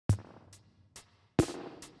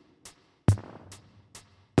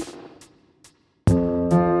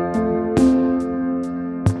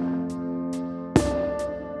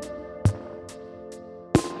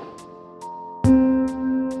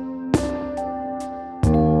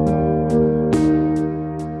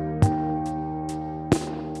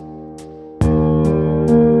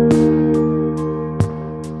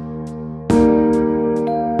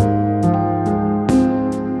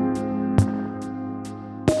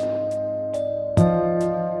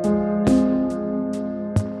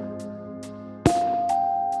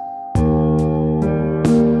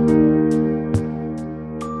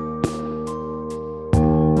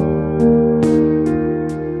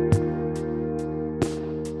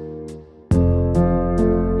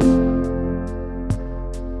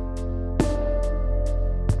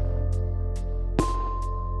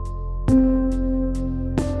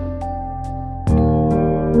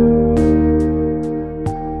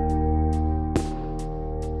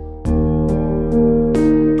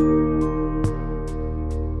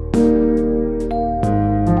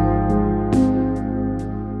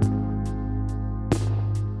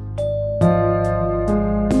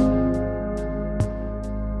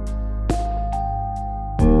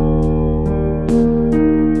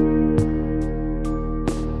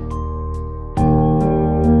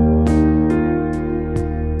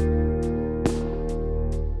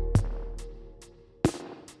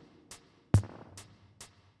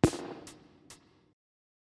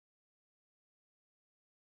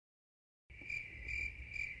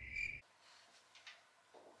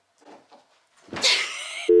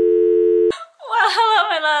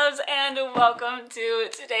welcome to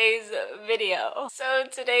today's video. So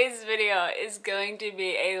today's video is going to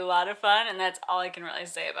be a lot of fun, and that's all I can really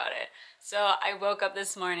say about it. So I woke up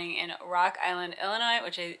this morning in Rock Island, Illinois,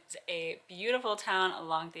 which is a beautiful town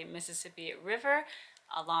along the Mississippi River,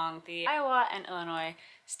 along the Iowa and Illinois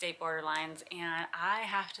state border lines, and I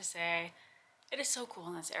have to say, it is so cool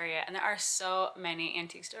in this area, and there are so many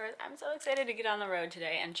antique stores. I'm so excited to get on the road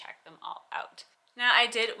today and check them all out. Now, I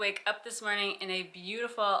did wake up this morning in a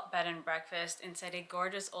beautiful bed and breakfast inside a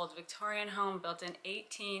gorgeous old Victorian home built in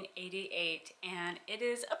 1888, and it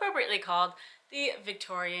is appropriately called the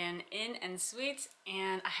Victorian Inn and Suites,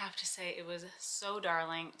 and I have to say it was so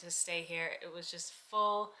darling to stay here. It was just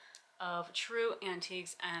full of true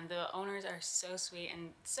antiques, and the owners are so sweet and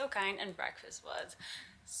so kind, and breakfast was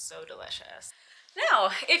so delicious. Now,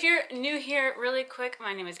 if you're new here, really quick,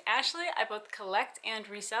 my name is Ashley. I both collect and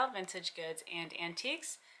resell vintage goods and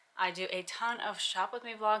antiques. I do a ton of shop with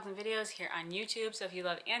me vlogs and videos here on YouTube, so if you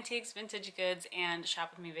love antiques, vintage goods, and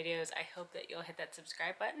shop with me videos, I hope that you'll hit that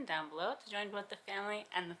subscribe button down below to join both the family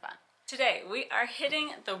and the fun. Today, we are hitting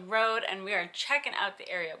the road and we are checking out the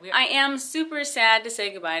area. I am super sad to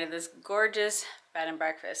say goodbye to this gorgeous bed and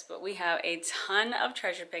breakfast, but we have a ton of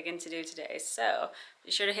treasure picking to do today, so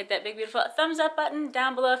be sure to hit that big beautiful thumbs up button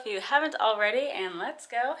down below if you haven't already, and let's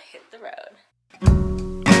go hit the road.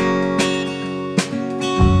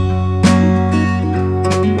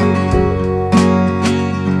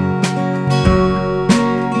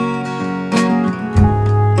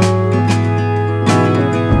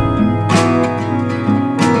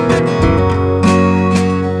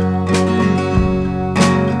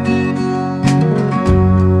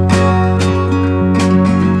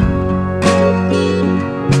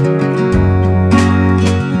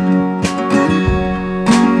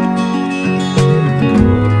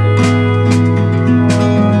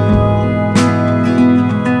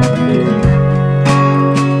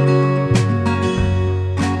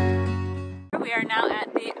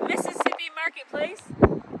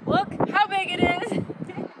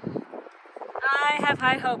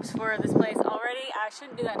 High hopes for this place already. I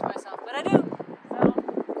shouldn't do that to myself, but I do. So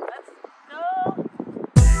let's go.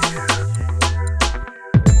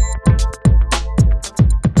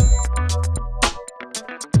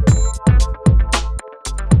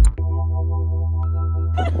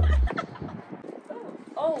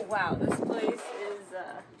 Oh wow, this place is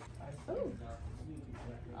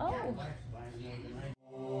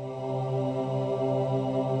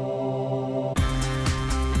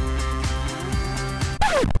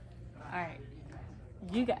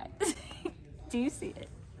You guys, do you see it?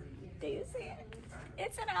 Do you see it?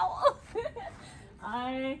 It's an owl.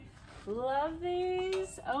 I love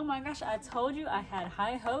these. Oh my gosh, I told you I had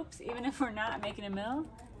high hopes. Even if we're not making a mill,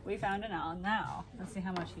 we found an owl. Now, let's see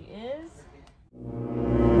how much he is.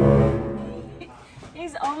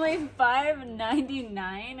 He's only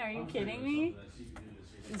 $5.99. Are you kidding me?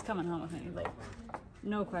 He's coming home with me, like,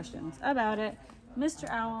 no questions about it. Mr.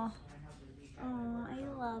 Owl. Oh, I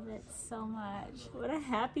love it so much. What a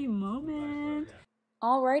happy moment.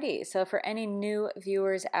 Alrighty, so for any new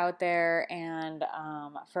viewers out there, and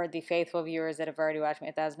for the faithful viewers that have already watched me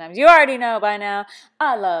 1,000 times, you already know by now,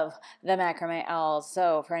 I love the macrame owls.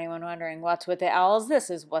 So for anyone wondering what's with the owls, this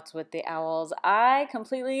is what's with the owls. I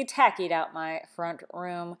completely tackied out my front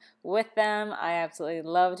room with them. I absolutely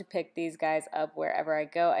love to pick these guys up wherever I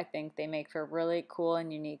go. I think they make for really cool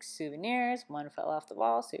and unique souvenirs. One fell off the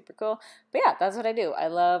wall, super cool. But yeah, that's what I do. I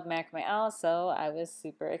love macrame owls, so I was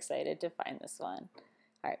super excited to find this one.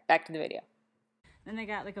 All right, back to the video. Then they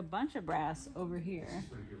got like a bunch of brass over here.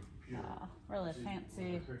 Really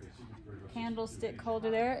fancy candlestick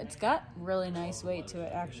holder there. It's got really nice weight to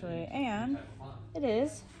it actually, and it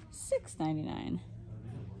is $6.99.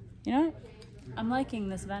 You know what? I'm liking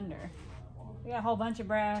this vendor. We got a whole bunch of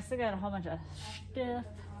brass. They got a whole bunch of stuff.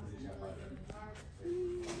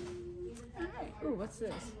 All right. Ooh, what's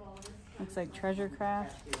this? Looks like treasure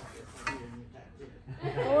craft.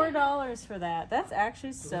 $4 for that. That's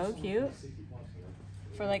actually so cute.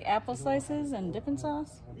 For like apple slices and dipping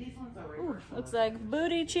sauce. Ooh, looks like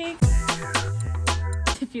booty cheeks.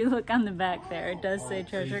 If you look on the back there, it does say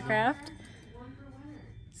treasure craft.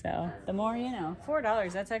 So the more you know.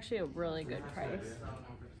 $4, that's actually a really good price.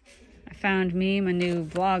 I found me my new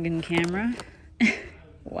vlogging camera.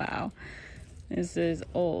 Wow. This is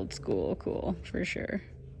old school cool for sure.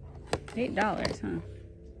 $8, huh?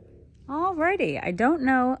 Alrighty, I don't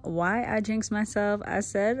know why I jinxed myself. I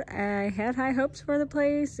said I had high hopes for the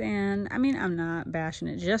place, and I mean, I'm not bashing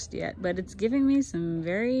it just yet, but it's giving me some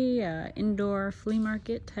very indoor flea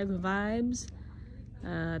market type of vibes.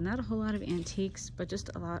 Not a whole lot of antiques, but just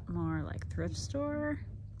a lot more like thrift store.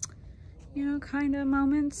 you know, kind of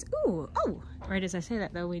moments. Ooh, oh, right as I say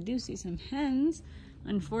that though, we do see some hens.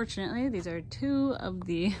 Unfortunately, these are two of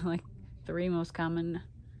the like 3 most common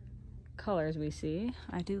colors we see.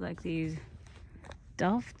 I do like these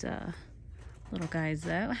Delft little guys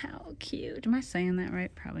though. How cute. Am I saying that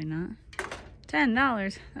right? Probably not.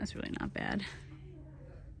 $10. That's really not bad.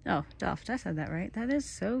 Oh, Delft. I said that right. That is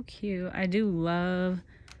so cute. I do love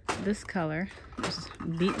this color. Just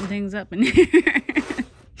beating things up in here.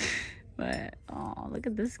 But, oh, look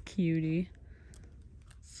at this cutie.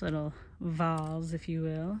 This little vase, if you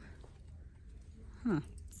will. Huh.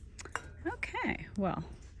 Okay, well,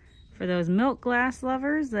 for those milk glass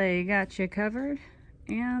lovers, they got you covered.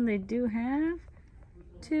 And they do have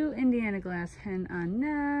 2 Indiana glass hen on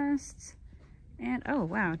nests. And, oh,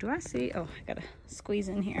 wow, do I see? Oh, I gotta squeeze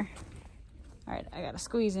in here. All right, I gotta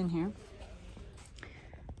squeeze in here.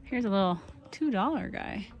 Here's a little $2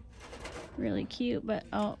 guy. Really cute, but,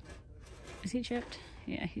 oh, is he chipped?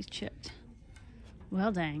 Yeah, he's chipped.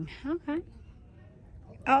 Well, dang. Okay.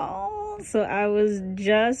 Oh, so I was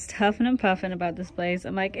just huffing and puffing about this place.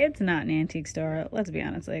 I'm like, it's not an antique store. Let's be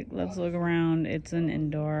honest. Like, let's look around. It's an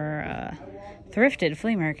indoor, thrifted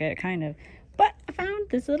flea market, kind of. But I found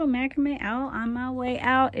this little macrame owl on my way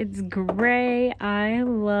out. It's gray. I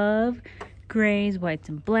love grays, whites,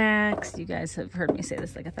 and blacks. You guys have heard me say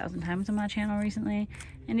this like 1,000 times on my channel recently.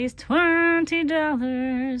 And he's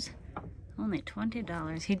 $20. Only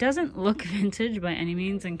 $20. He doesn't look vintage by any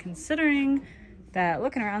means, and considering that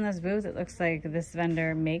looking around this booth, it looks like this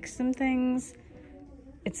vendor makes some things.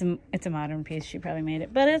 It's a modern piece. She probably made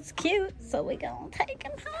it, but it's cute, so we gonna take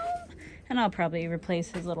him home. And I'll probably replace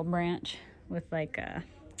his little branch with like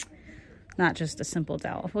not just a simple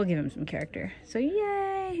dowel. We'll give him some character. So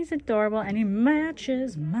yay, he's adorable, and he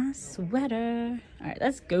matches my sweater. All right,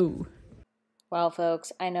 let's go. Well,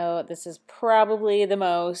 folks, I know this is probably the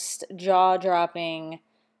most jaw-dropping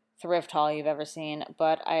thrift haul you've ever seen,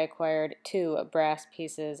 but I acquired 2 brass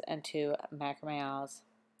pieces and 2 macrame owls.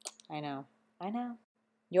 I know.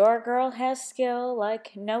 Your girl has skill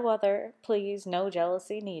like no other. Please, no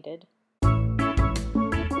jealousy needed.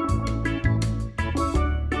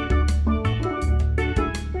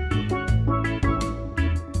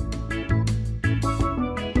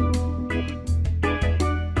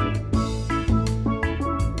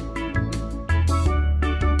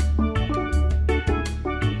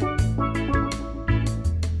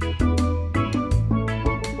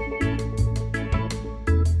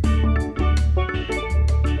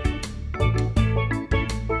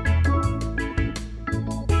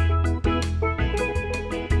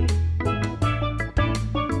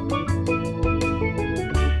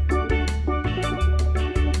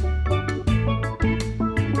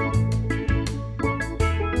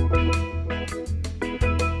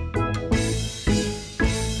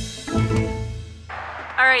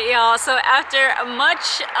 Alright y'all, so after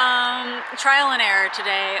much trial and error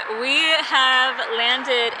today, we have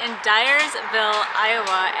landed in Dyersville,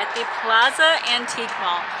 Iowa at the Plaza Antique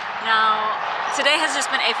Mall. Now, today has just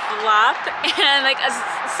been a flop and like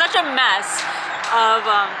such a mess of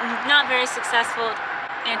not very successful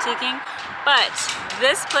antiquing, but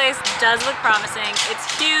this place does look promising. It's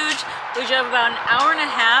huge. We drove about an hour and a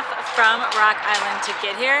half from Rock Island to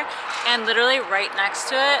get here, and literally right next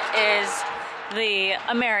to it is the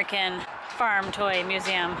American Farm Toy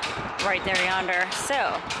Museum right there yonder.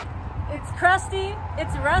 So it's crusty,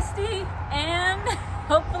 it's rusty, and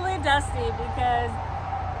hopefully dusty, because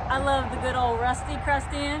I love the good old rusty,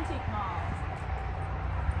 crusty antique malls.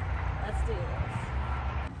 Let's do this.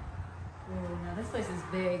 Ooh, now this place is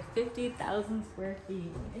big, 50,000 square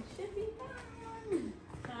feet. It should be fun.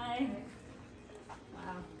 Hi.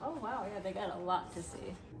 Wow. Oh wow, yeah, they got a lot to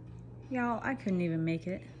see. Y'all, I couldn't even make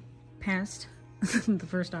it past the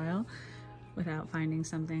first aisle without finding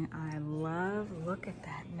something I love. Look at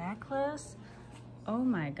that necklace. Oh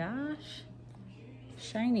my gosh.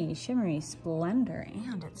 Shiny, shimmery splendor,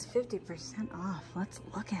 and it's 50% off. Let's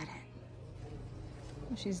look at it.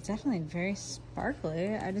 Well, she's definitely very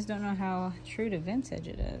sparkly. I just don't know how true to vintage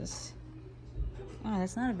it is. Oh,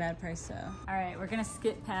 that's not a bad price though. All right, we're gonna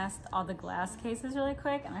skip past all the glass cases really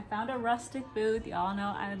quick, and I found a rustic booth. Y'all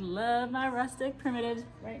know I love my rustic primitives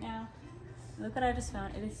right now. Look what I just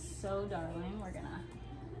found. It is so darling. We're gonna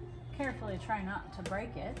carefully try not to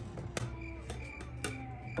break it.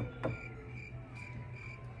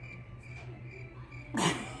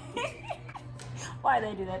 Why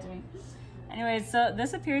they do that to me? Anyways, so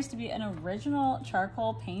this appears to be an original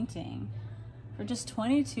charcoal painting for just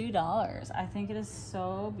 $22. I think it is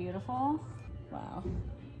so beautiful. Wow.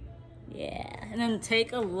 Yeah. And then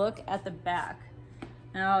take a look at the back.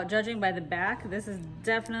 Now, judging by the back, this is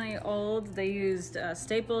definitely old. They used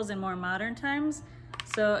staples in more modern times.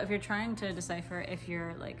 So if you're trying to decipher if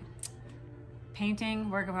your like painting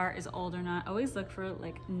work of art is old or not, always look for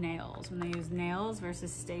like nails. When they use nails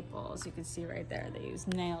versus staples, you can see right there, they use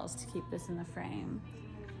nails to keep this in the frame.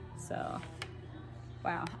 So,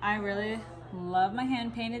 wow, I really love my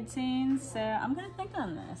hand painted scenes. So I'm gonna think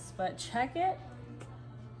on this, but check it.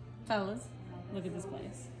 Fellas, look at this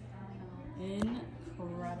place.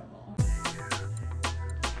 Incredible.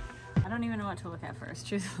 I don't even know what to look at first,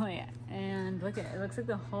 truthfully. And look at it, it looks like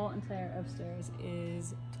the whole entire upstairs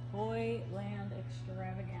is Toyland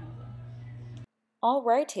extravaganza.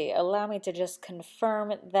 Alrighty, allow me to just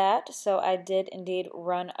confirm that. So I did indeed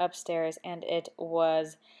run upstairs and it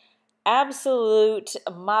was absolute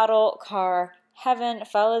model car heaven.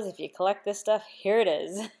 Fellas, if you collect this stuff, here it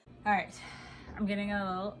is. All right, I'm getting a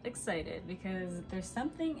little excited because there's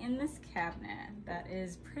something in this cabinet that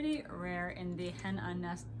is pretty rare in the hen on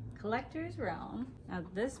nest collector's realm. Now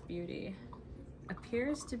this beauty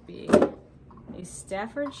appears to be a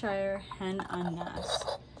Staffordshire hen on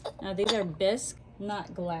nest. Now these are bisque,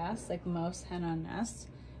 not glass like most hen on nests,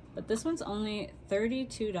 but this one's only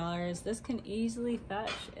 $32. This can easily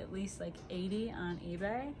fetch at least like $80 on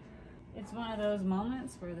eBay. It's one of those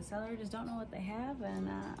moments where the seller just don't know what they have, and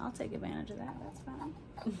I'll take advantage of that. That's fine.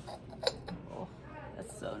 Oh,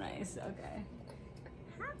 that's so nice. Okay.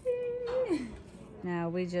 Happy. Now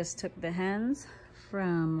we just took the hens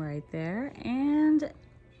from right there, and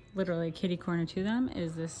literally kitty corner to them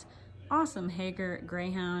is this awesome Hager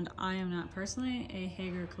Greyhound. I am not personally a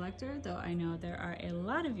Hager collector, though I know there are a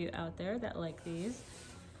lot of you out there that like these.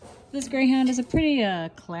 This Greyhound is a pretty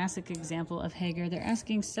classic example of Hager. They're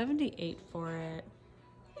asking $78 for it.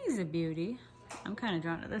 He's a beauty. I'm kind of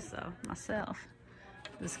drawn to this though, myself.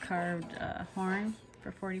 This carved horn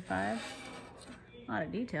for $45. A lot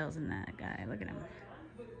of details in that guy. Look at him.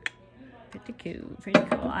 Pretty cool, pretty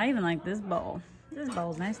cool. I even like this bowl. This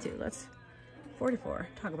bowl's nice too. Let's $44.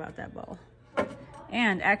 Talk about that bowl.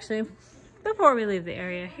 And actually, before we leave the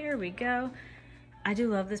area, here we go. I do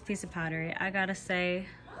love this piece of pottery. I gotta say,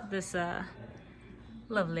 this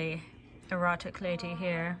lovely erotic lady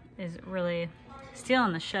here is really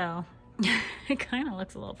stealing the show. It kind of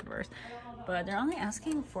looks a little perverse, but they're only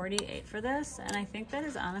asking $48 for this, and I think that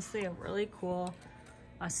is honestly a really cool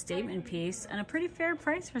statement piece and a pretty fair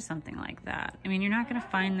price for something like that. I mean, you're not gonna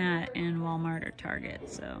find that in Walmart or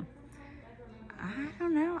Target, so I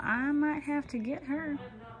don't know, I might have to get her.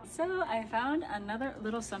 So I found another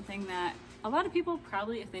little something that a lot of people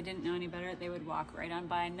probably, if they didn't know any better, they would walk right on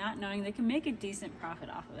by, not knowing they can make a decent profit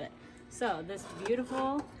off of it. So this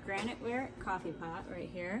beautiful graniteware coffee pot right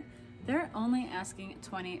here, they're only asking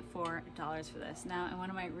 $24 for this. Now, in one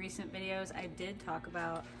of my recent videos, I did talk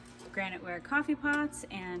about graniteware coffee pots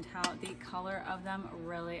and how the color of them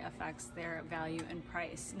really affects their value and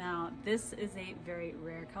price. Now, this is a very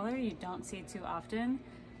rare color. You don't see it too often.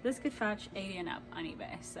 This could fetch $80 and up on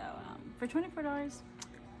eBay. So for $24,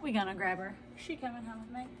 we gonna grab her. She coming home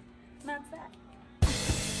with me. And that's that.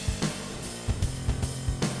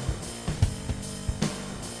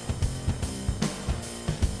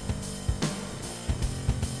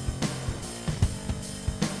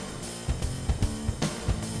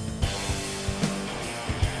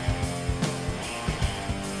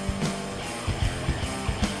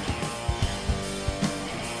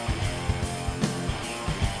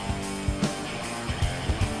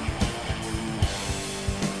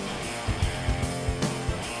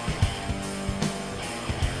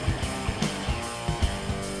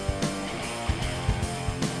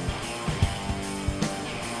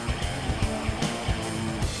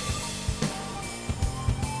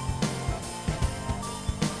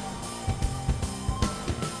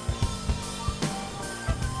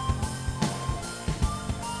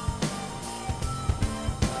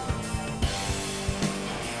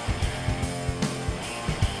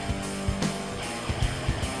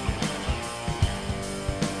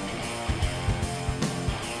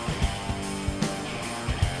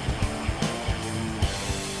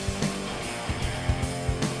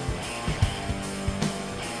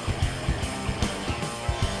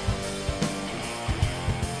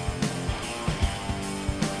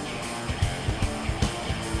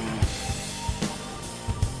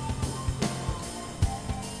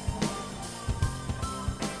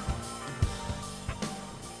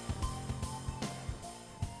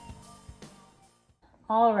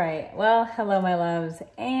 All right, well, hello my loves,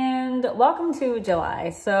 and welcome to July.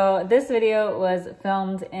 So this video was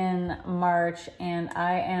filmed in March, and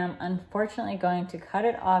I am unfortunately going to cut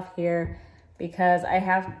it off here because I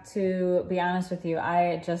have to be honest with you,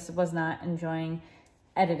 I just was not enjoying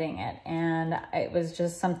editing it, and it was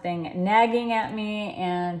just something nagging at me,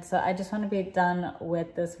 and so I just want to be done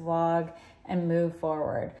with this vlog and move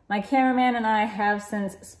forward. My cameraman and I have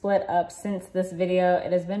since split up since this video.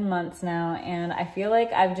 It has been months now, and I feel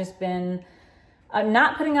like I've just been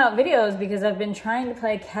not putting out videos because I've been trying to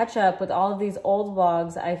play catch up with all of these old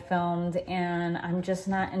vlogs I filmed, and I'm just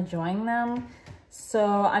not enjoying them.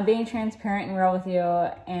 So I'm being transparent and real with you,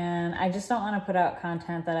 and I just don't want to put out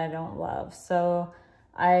content that I don't love. So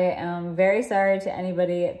I am very sorry to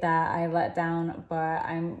anybody that I let down, but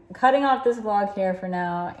I'm cutting off this vlog here for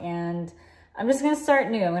now, and I'm just gonna start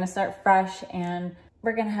new. I'm gonna start fresh, and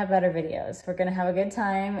we're gonna have better videos. We're gonna have a good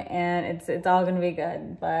time, and it's all gonna be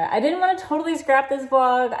good. But I didn't want to totally scrap this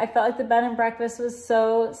vlog. I felt like the bed and breakfast was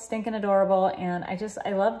so stinking adorable, and I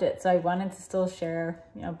loved it. So I wanted to still share,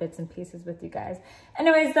 you know, bits and pieces with you guys.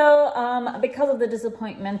 Anyways, though, because of the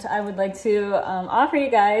disappointment, I would like to offer you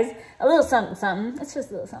guys a little something, something. It's just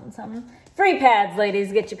a little something, something. Free pads,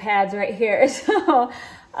 ladies. Get your pads right here. So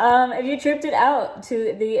if you tripped it out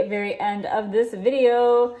to the very end of this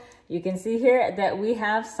video, you can see here that we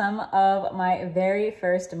have some of my very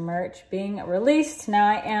first merch being released. Now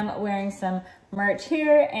I am wearing some merch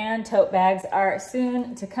here, and tote bags are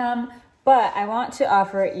soon to come, but I want to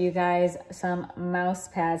offer you guys some mouse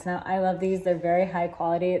pads. Now I love these. They're very high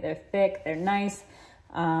quality. They're thick. They're nice.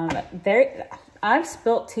 I've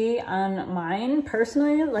spilt tea on mine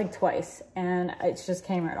personally like twice, and it just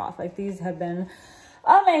came right off. Like, these have been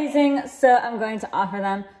amazing. So I'm going to offer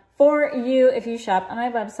them for you if you shop on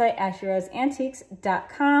my website,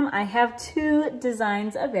 ashleyrosetv.com. I have two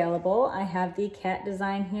designs available. I have the cat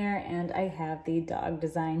design here, and I have the dog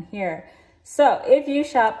design here. So if you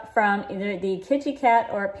shop from either the Kitty Cat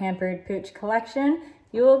or Pampered Pooch collection,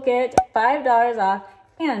 you will get $5 off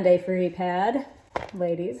and a free pad.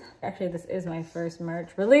 Ladies, actually this is my first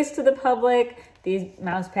merch released to the public. These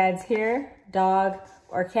mouse pads here, dog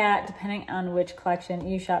or cat, depending on which collection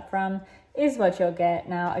you shop from, is what you'll get.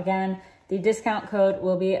 Now again, the discount code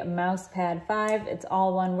will be mousepad5. It's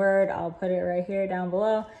all one word. I'll put it right here down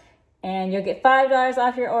below, and you'll get $5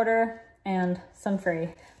 off your order and some free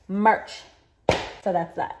merch. So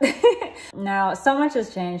that's that. Now, so much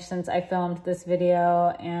has changed since I filmed this video,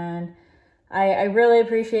 and I really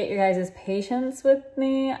appreciate your guys' patience with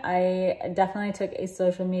me. I definitely took a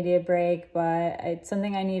social media break, but it's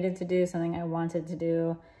something I needed to do, something I wanted to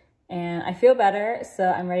do. And I feel better, so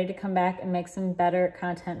I'm ready to come back and make some better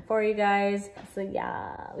content for you guys. So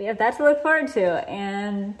yeah, we have that to look forward to,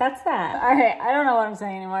 and that's that. All right, I don't know what I'm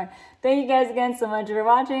saying anymore. Thank you guys again so much for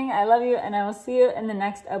watching. I love you, and I will see you in the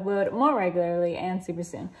next upload more regularly and super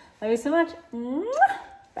soon. Love you so much.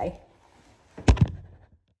 Bye.